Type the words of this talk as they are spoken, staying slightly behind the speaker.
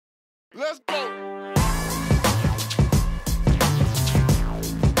Let's go.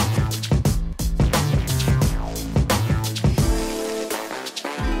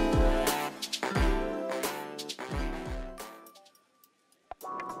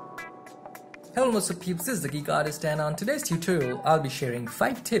 Hello what's up peeps, this is the Geek Artist, and on today's tutorial I'll be sharing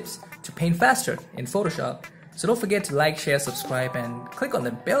 5 tips to paint faster in Photoshop. So don't forget to like, share, subscribe and click on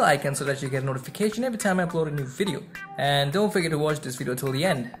the bell icon so that you get a notification every time I upload a new video. And don't forget to watch this video till the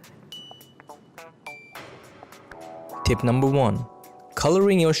end. Tip number 1.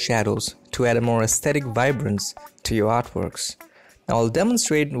 Coloring your shadows to add a more aesthetic vibrance to your artworks. Now I'll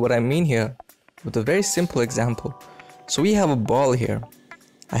demonstrate what I mean here with a very simple example. So we have a ball here.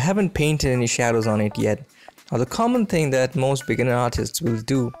 I haven't painted any shadows on it yet. Now the common thing that most beginner artists will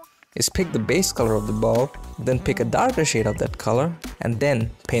do is pick the base color of the ball, then pick a darker shade of that color and then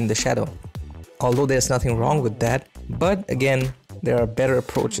paint the shadow. Although there's nothing wrong with that, but again, there are better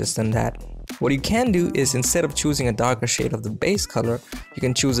approaches than that. What you can do is, instead of choosing a darker shade of the base color, you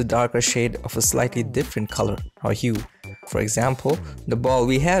can choose a darker shade of a slightly different color or hue. For example, the ball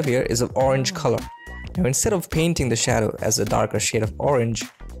we have here is of orange color. Now instead of painting the shadow as a darker shade of orange,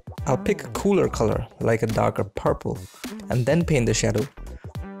 I'll pick a cooler color like a darker purple and then paint the shadow.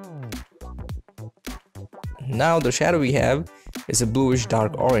 Now the shadow we have is a bluish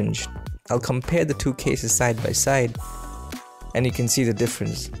dark orange. I'll compare the two cases side by side and you can see the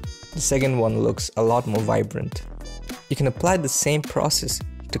difference. The second one looks a lot more vibrant. You can apply the same process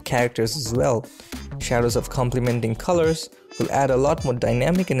to characters as well. Shadows of complementing colors will add a lot more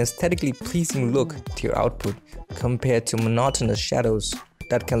dynamic and aesthetically pleasing look to your output compared to monotonous shadows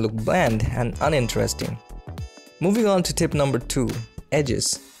that can look bland and uninteresting. Moving on to tip number 2,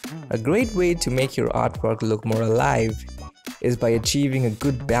 edges. A great way to make your artwork look more alive is by achieving a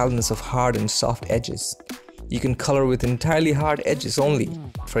good balance of hard and soft edges. You can color with entirely hard edges only,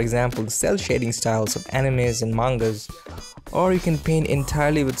 for example the cel shading styles of animes and mangas, or you can paint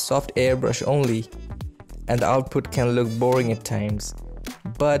entirely with soft airbrush only, and the output can look boring at times.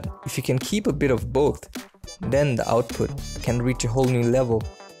 But if you can keep a bit of both, then the output can reach a whole new level.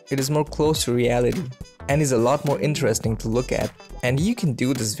 It is more close to reality and is a lot more interesting to look at, and you can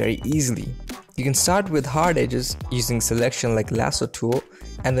do this very easily. You can start with hard edges using selection like lasso tool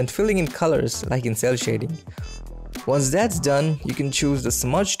and then filling in colors like in cel shading. Once that's done, you can choose the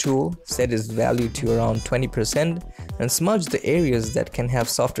smudge tool, set its value to around 20% and smudge the areas that can have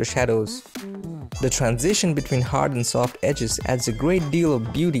softer shadows. The transition between hard and soft edges adds a great deal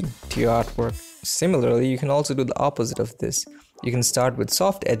of beauty to your artwork. Similarly, you can also do the opposite of this. You can start with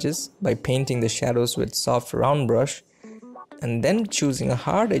soft edges by painting the shadows with soft round brush and then choosing a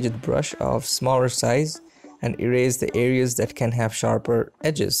hard edged brush of smaller size and erase the areas that can have sharper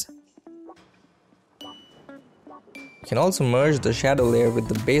edges. You can also merge the shadow layer with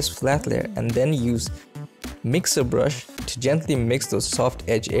the base flat layer and then use mixer brush to gently mix those soft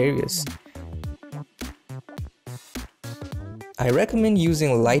edge areas. I recommend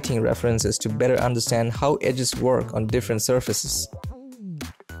using lighting references to better understand how edges work on different surfaces.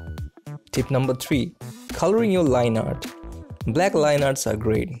 Tip number 3. Coloring your line art. Black line arts are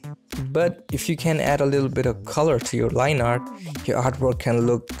great, but if you can add a little bit of color to your line art, your artwork can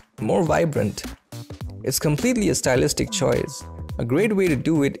look more vibrant. It's completely a stylistic choice. A great way to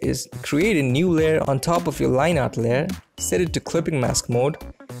do it is create a new layer on top of your line art layer, set it to clipping mask mode,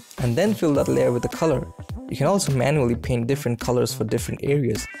 and then fill that layer with a color. You can also manually paint different colors for different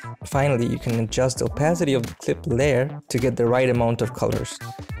areas. Finally, you can adjust the opacity of the clipped layer to get the right amount of colors.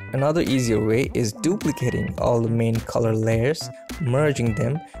 Another easier way is duplicating all the main color layers, merging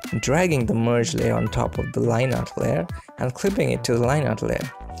them, dragging the merge layer on top of the line art layer, and clipping it to the line art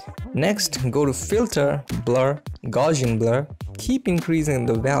layer. Next, go to Filter, Blur, Gaussian Blur, keep increasing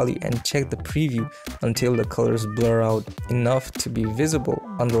the value and check the preview until the colors blur out enough to be visible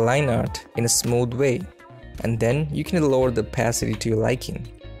on the line art in a smooth way. And then you can lower the opacity to your liking.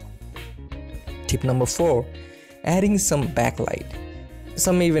 Tip number 4. Adding some backlight.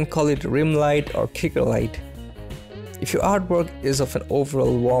 Some even call it rim light or kicker light. If your artwork is of an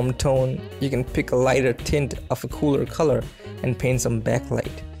overall warm tone, you can pick a lighter tint of a cooler color and paint some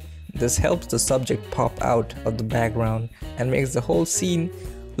backlight. This helps the subject pop out of the background and makes the whole scene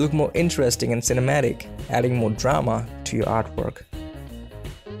look more interesting and cinematic, adding more drama to your artwork.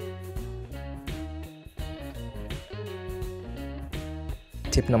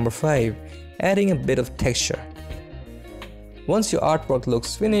 Tip number 5. Adding a bit of texture. Once your artwork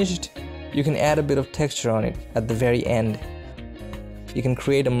looks finished, you can add a bit of texture on it at the very end. You can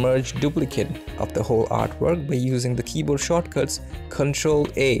create a merge duplicate of the whole artwork by using the keyboard shortcuts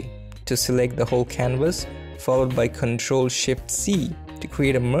Ctrl A to select the whole canvas, followed by Ctrl Shift C to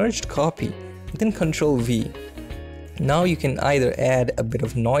create a merged copy, then Ctrl V. Now you can either add a bit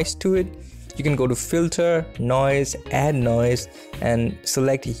of noise to it. You can go to filter, noise, add noise, and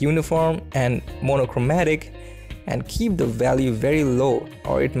select uniform and monochromatic and keep the value very low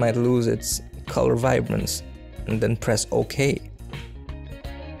or it might lose its color vibrance, and then press OK.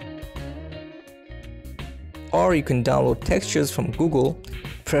 Or you can download textures from Google,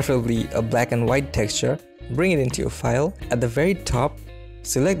 preferably a black and white texture, bring it into your file. At the very top,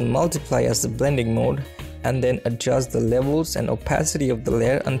 select multiply as the blending mode and then adjust the levels and opacity of the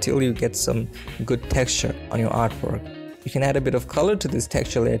layer until you get some good texture on your artwork. You can add a bit of color to this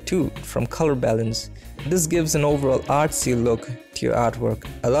texture layer too from color balance. This gives an overall artsy look to your artwork.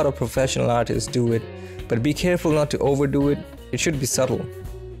 A lot of professional artists do it, but be careful not to overdo it. It should be subtle.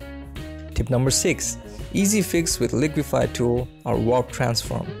 Tip number 6. Easy fix with Liquify tool or Warp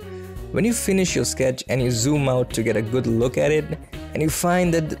Transform. When you finish your sketch and you zoom out to get a good look at it, and you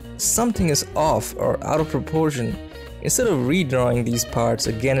find that something is off or out of proportion, instead of redrawing these parts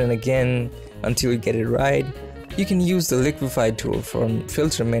again and again until you get it right, you can use the Liquify tool from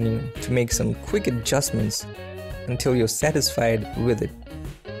filter menu to make some quick adjustments until you're satisfied with it.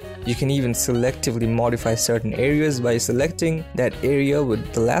 You can even selectively modify certain areas by selecting that area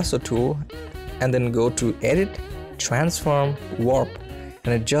with the lasso tool and then go to Edit, Transform, Warp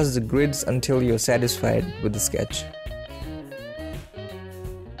and adjust the grids until you're satisfied with the sketch.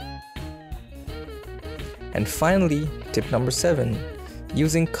 And finally, tip number 7,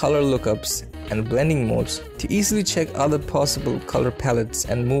 using color lookups and blending modes to easily check other possible color palettes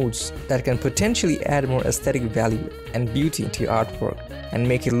and moods that can potentially add more aesthetic value and beauty to your artwork and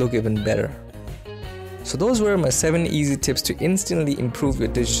make it look even better. So those were my 7 easy tips to instantly improve your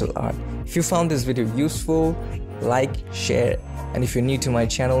digital art. If you found this video useful, like, share, and if you're new to my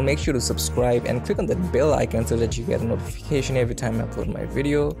channel, make sure to subscribe and click on that bell icon so that you get a notification every time I upload my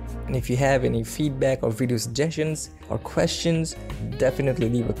video. And if you have any feedback or video suggestions or questions, definitely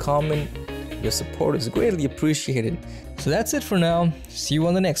leave a comment. Your support is greatly appreciated. So that's it for now. See you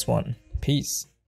on the next one. Peace.